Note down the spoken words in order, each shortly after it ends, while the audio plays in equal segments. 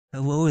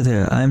Hello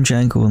there, I'm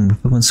GiantGrotle and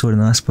Pokemon Sword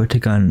and last part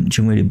take on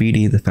Gym Leader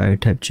BD, the fire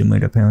type gym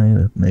leader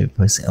apparently, maybe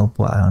placing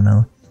Elpo, I don't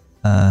know.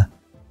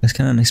 It's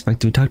kinda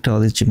unexpected. We talked to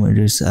all these gym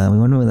leaders, we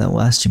wonder where that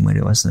last gym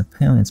leader was, and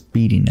apparently it's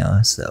BD now,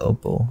 it's the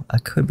Oppo. I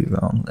could be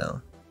wrong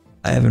though.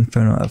 I have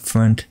Inferno up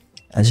front,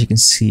 as you can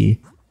see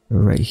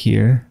right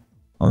here.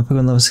 I'm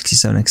Pokemon level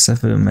 67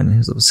 except for the man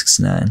who's level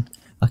 69.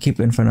 I'll keep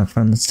Inferno up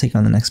front, let's take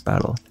on the next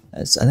battle.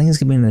 I think it's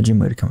gonna be another gym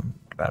leader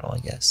battle, I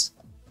guess.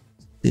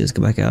 Let's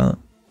go back out.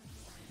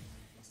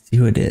 See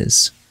who it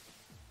is.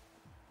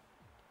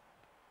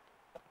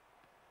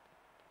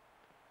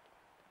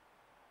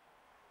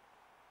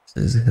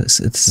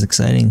 It's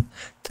exciting.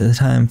 The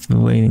time for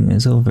waiting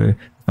is over.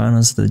 The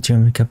finals of the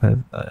German Cup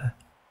have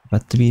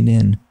about to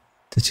begin.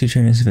 The two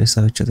trainers face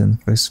off each other in the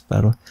first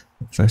battle.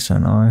 The first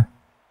round are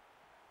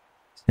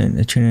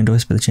a trainer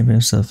endorsed by the champion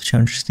himself,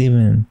 Challenger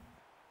Steven.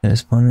 Their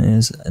opponent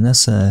is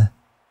Nessa,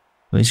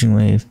 Raging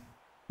Wave,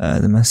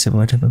 the massive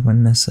water type of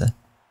Nessa.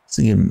 It's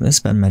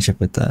a bad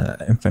matchup with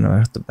Inferno right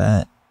off the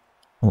bat.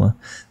 Well,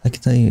 I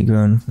can tell you've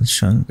grown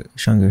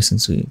stronger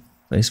since we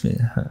faced me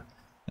at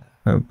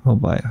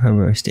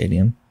Herbert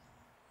Stadium.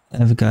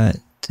 I've got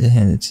to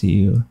hand it to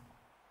you.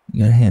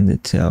 You gotta hand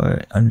it to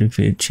our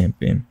undefeated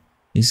champion.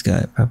 He's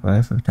got proper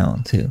eye for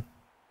talent too.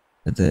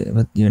 But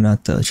you're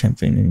not the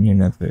champion and you're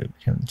never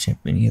become the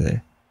champion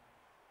either.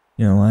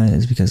 You know why?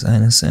 It's because I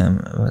and Sam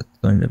are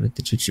going to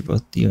defeat you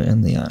both, you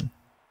and Leon.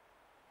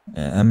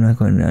 I'm not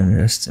going to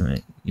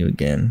underestimate you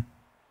again.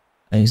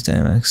 I'll use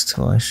Dynamax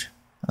to watch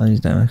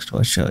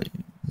out.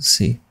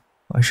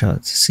 Watch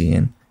out to see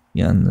in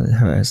beyond the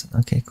horizon.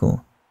 Okay,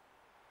 cool.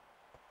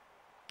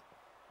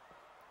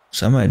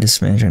 So I might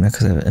dismanage right now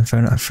because I have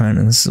Inferno up front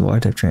and this is a water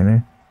type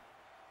trainer.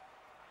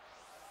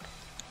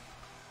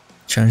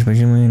 Challenged by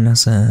Gym Leader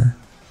Nessa.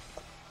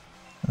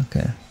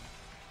 Okay.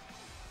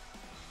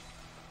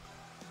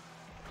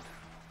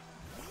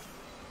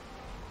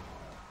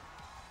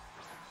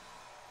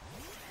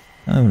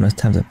 I don't even know what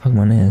type that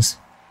Pokemon is.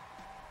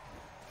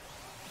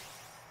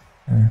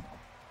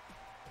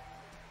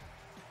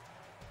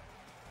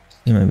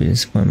 You might be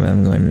disappointed, but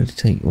I'm going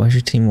to wash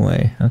your team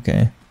away.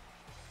 Okay.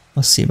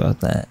 We'll see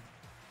about that.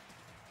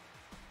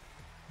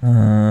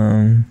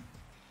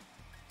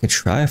 Could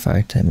try a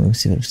fire type move,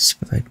 see if it's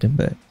super effective,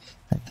 but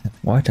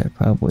water type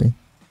probably.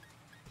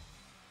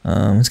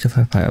 Let's go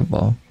for a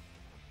fireball.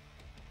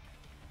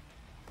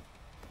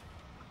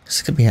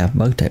 This could be half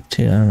bug type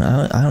too.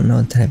 I don't know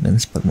what type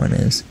this Pokemon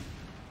is.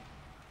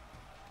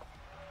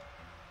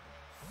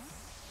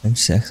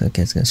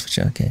 Okay, it's gonna switch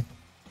out. Okay.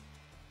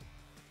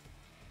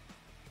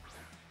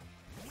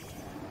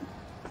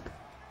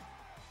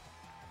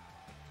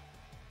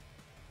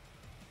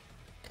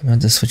 I'm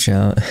about to switch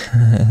out.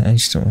 I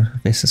just don't want to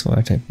face this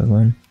water type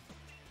Pokemon.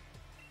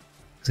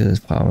 Let's get his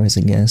powers,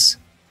 I guess.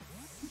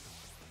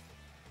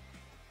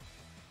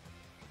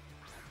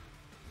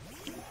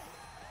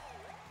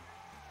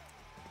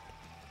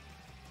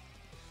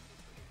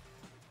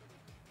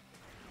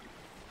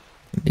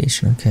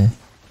 Condition, okay.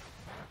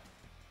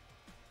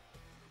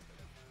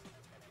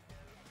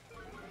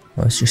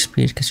 What's your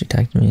speed? Because you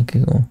attacked me,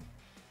 okay, cool.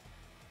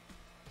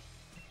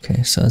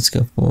 Okay, so let's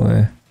go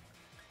for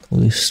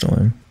Leaf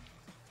Storm.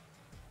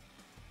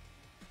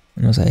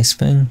 And those Ice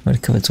Fang? What to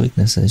cover its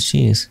weaknesses,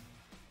 jeez.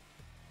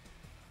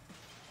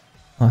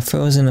 Oh,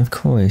 Frozen, of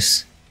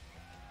course.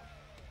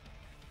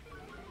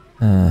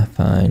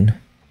 Fine.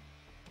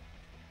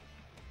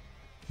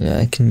 Yeah,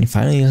 I can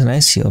finally use an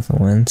Ice Heal for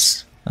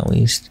once, at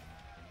least.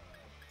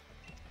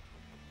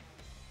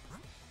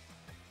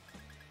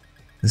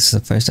 This is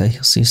the first Ice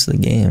Heal use of the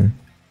game.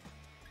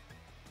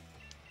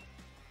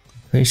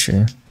 Pretty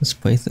sure. Let's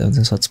play through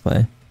this, let's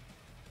play.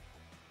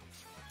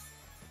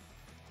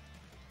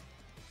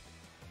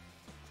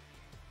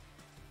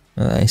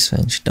 Ice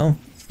Finch. Don't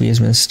freeze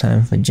me this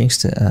time. If I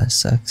jinxed it,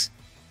 sucks.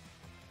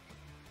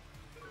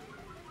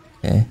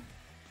 Okay.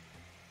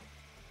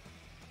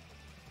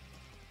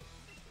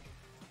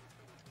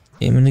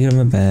 I'm gonna get him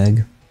a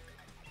bag.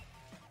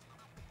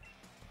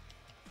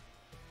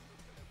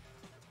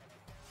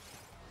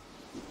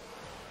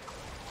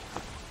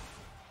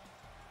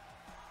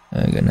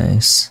 There we go,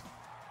 nice.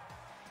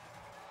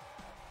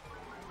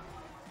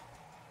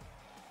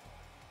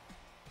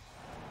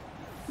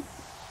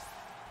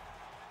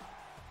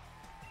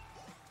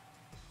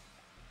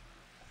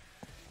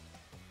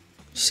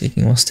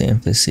 Seeking will stay in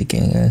place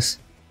seeking, I guess.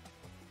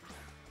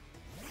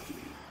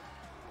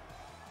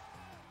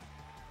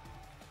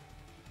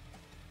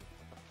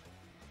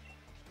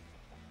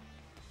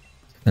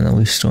 And then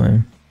we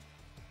storm.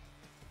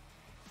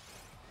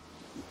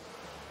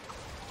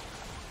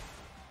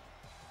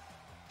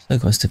 So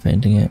close to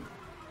fainting it.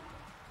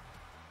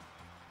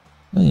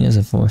 I think there's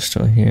a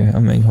 4-star here.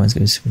 I'm making one's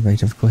gonna be super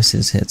effective. Of course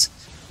it hits.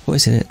 Of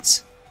course it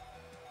hits.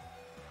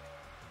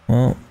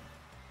 Well.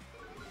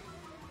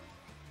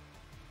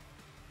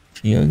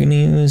 You're gonna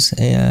use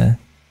a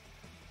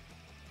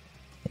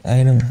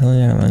item.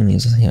 Only item I'm gonna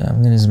use here.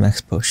 I'm gonna use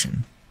Max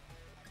Potion.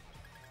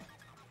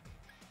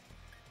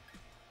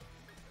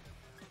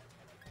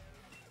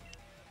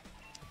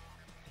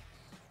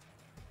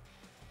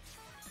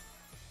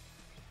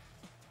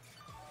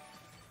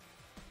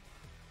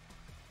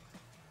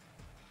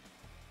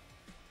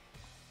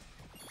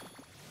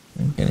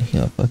 gonna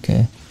heal up,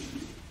 okay.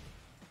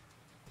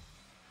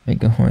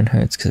 Mega Horn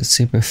hurts because it's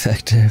super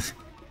effective.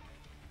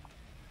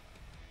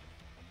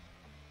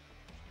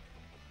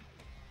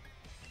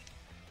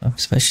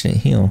 Especially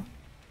heal.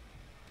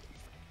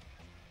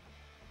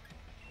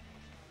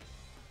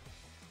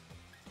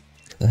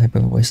 The hyper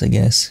voice, I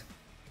guess.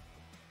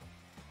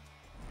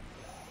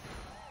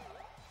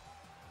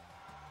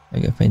 I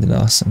got painted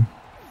awesome.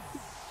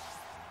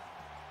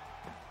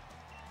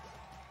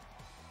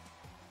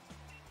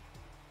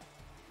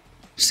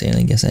 Saying,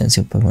 I guess I didn't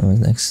see what Pokemon was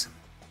next.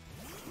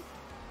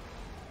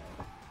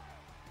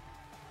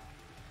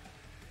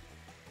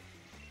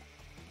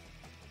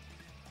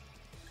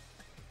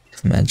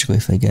 Magic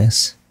Wave, I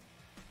guess.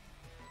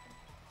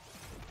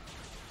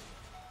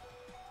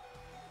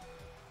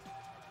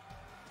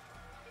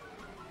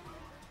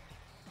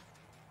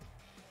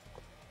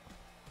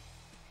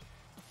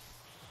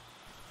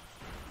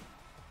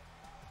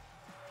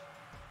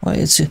 Why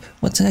it's just,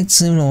 what the heck?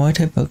 This isn't even a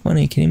water type Pokemon, are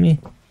you kidding me?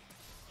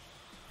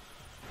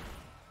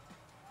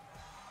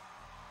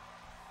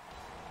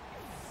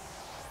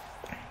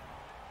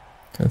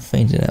 Could have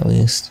fainted at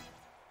least.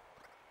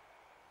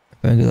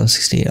 Level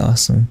 68,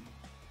 awesome.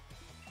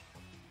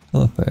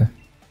 Flipper.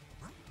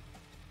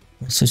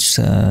 We'll switch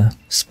to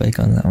Spike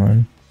on that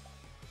one.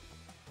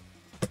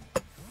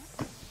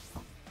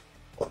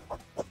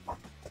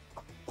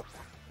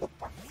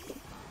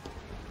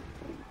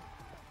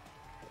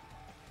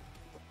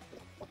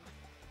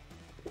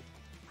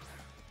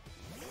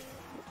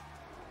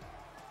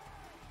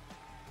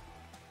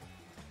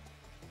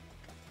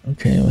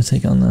 Okay, we'll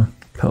take on the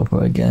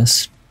Pelipper, I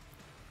guess.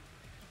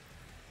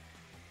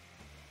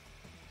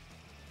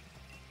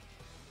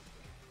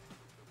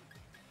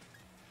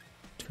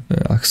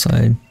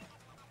 Oxide.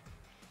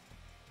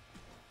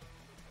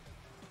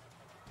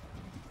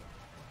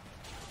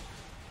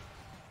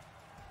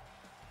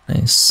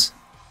 Nice.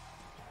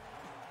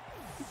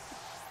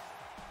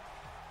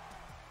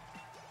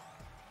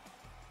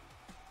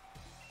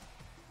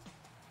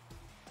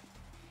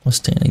 We'll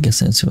stand, I guess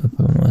that's what the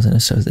Pokemon was, and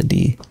it starts with a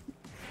D.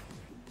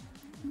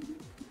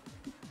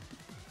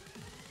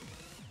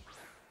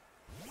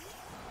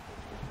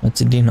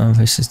 What's a Dino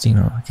versus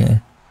Dino?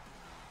 Okay.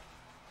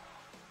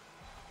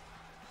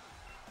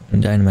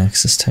 And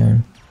Dynamax this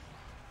turn.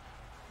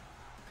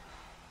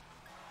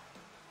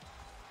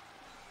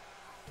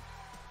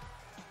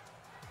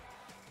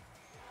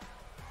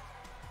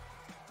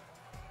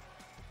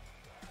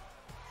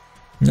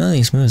 None of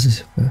these moves are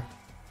super. I'm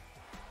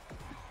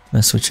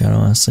gonna switch out,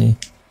 honestly.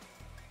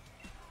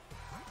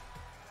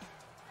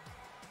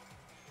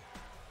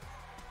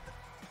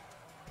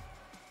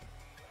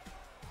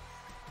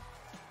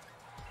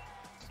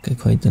 Good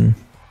quite then.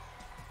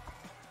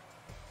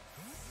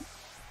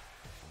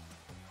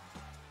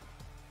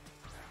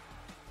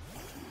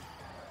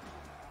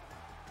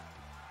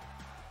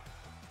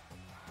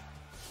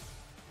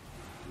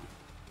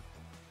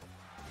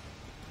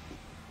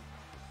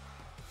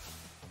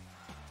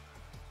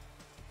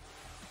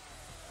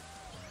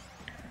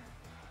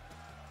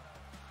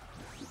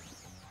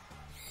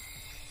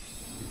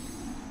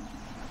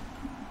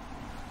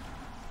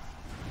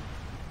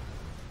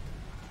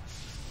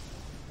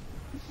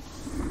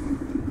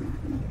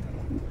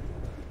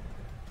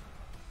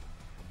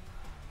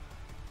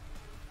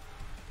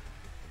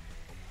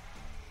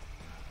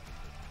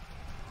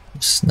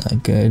 It's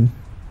not good.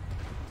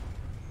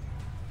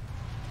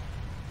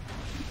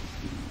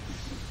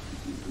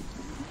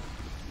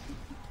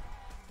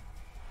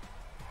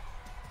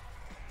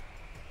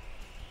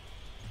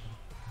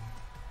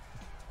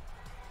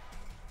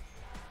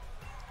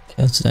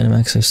 Okay, let's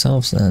Dynamax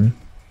ourselves then.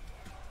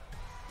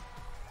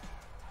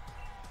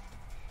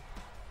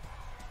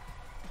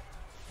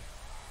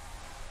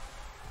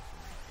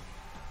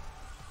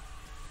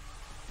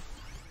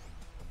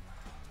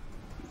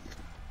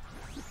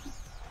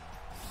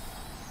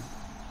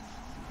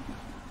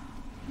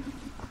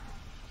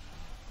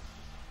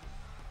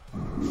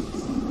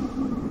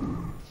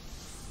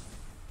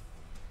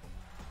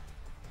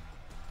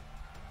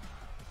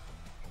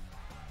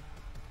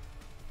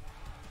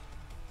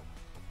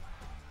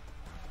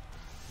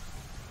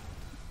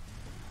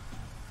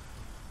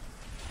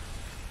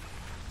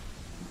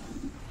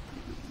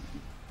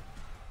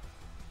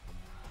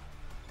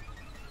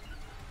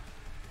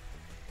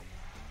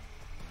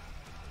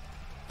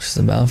 It's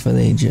the battle for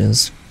the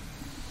ages.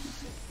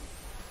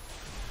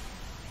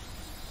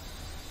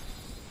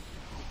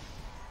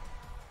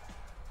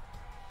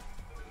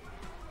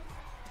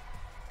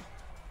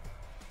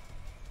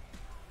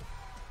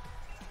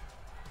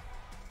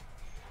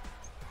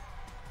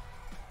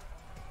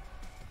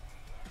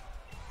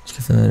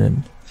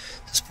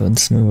 Just put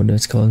this move, what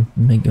it's called,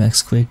 Mega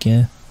Max Quick,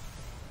 yeah.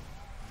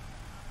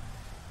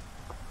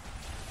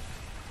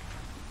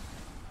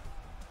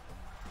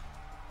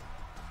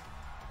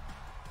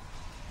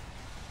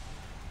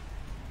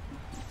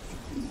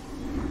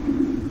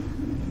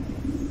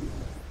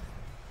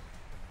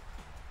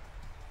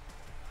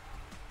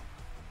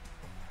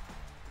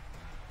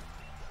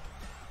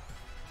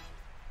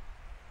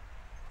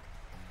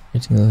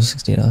 Level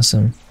 68,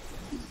 awesome.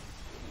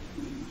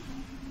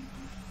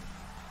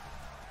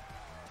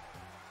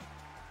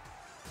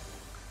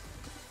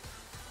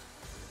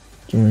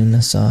 Gym Leader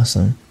Nessa,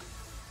 awesome.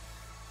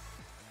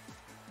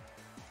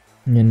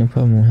 Yeah, no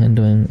problem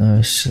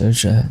handling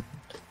searching,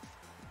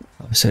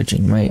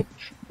 right?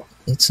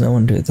 It's no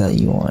wonder that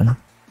you won.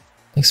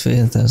 Thanks for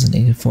the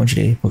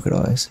 1,480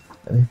 $480.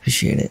 I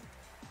appreciate it.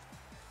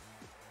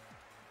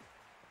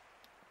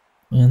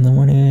 And the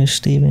winner is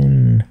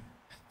Steven.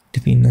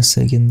 Defeating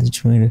Nessa again, the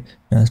Gym Leader.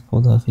 Now it's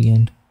pulled off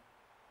again.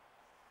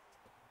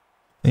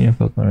 Your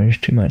Pokemon is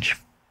too much.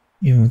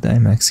 Even with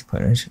Dynamax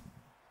partnership.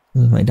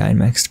 With my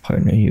Dynamax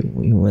partner,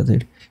 we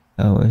weathered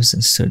hours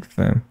and stood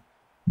firm.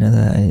 Now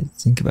that I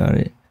think about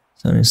it,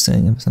 someone is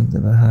saying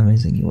something about how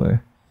amazing you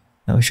were.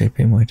 I wish I'd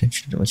pay more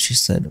attention to what she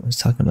said was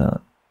talking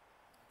about.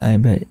 I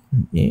bet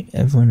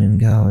everyone in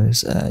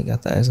Gowers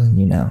got the eyes on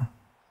you now.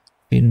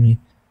 Feeding me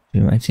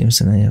to my team,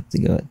 so now you have to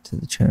go to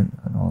the turn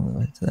and all the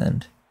way to the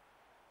end.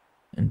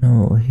 And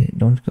no,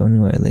 don't go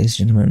anywhere, ladies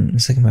and gentlemen. The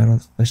second battle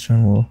of the first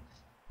round will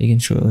begin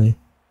shortly.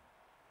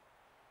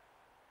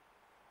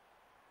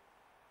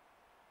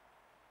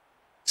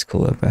 It's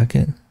cool up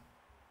bracket.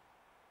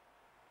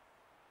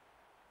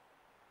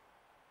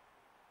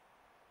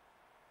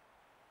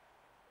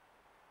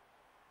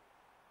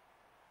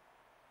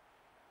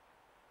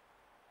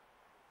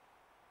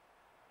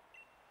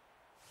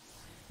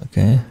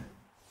 Okay.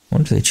 I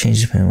wonder if they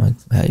changed depending on like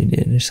how you did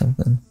it or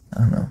something. I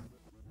don't know.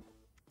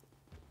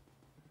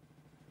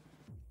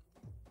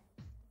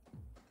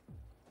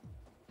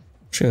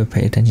 Sure,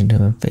 pay attention to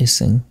what I'm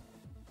facing.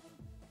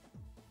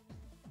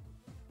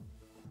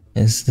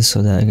 Is this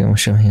so diagram will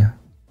show here?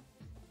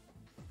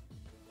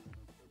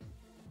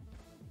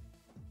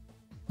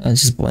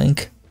 Just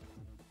blank.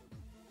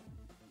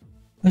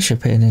 I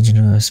should pay attention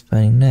to what I was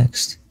fighting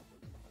next.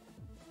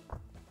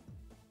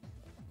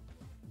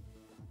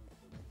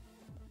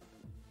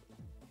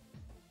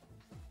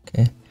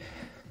 Okay.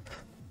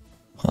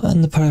 Well,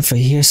 on the part right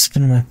here,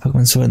 spinning my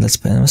Pokemon Sword. Let's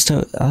play.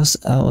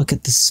 I'll look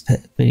at this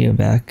video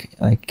back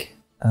like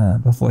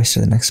before I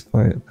start the next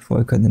part, before I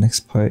record the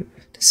next part,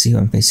 to see who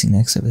I'm facing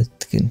next. So that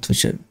I can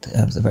switch it to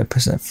have the right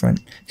person up front.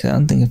 Because I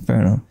don't think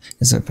Inferno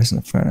is the right person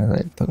up front. I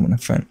like Pokemon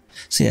up front.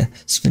 So yeah,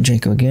 spin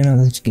Draco again. I'll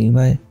let you get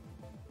by.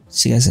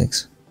 See you guys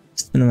next.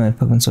 Spin my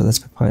Pokemon Sword.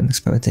 That's my part.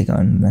 Next part I take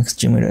on the next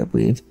Gym Leader, I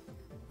believe.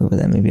 Over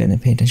that, maybe I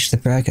didn't pay attention to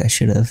the bracket. I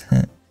should have.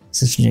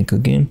 This is Draco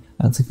again.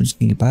 I'll take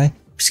you get by.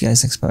 See you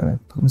guys next part. My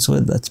Pokemon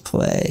Sword. Let's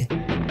play.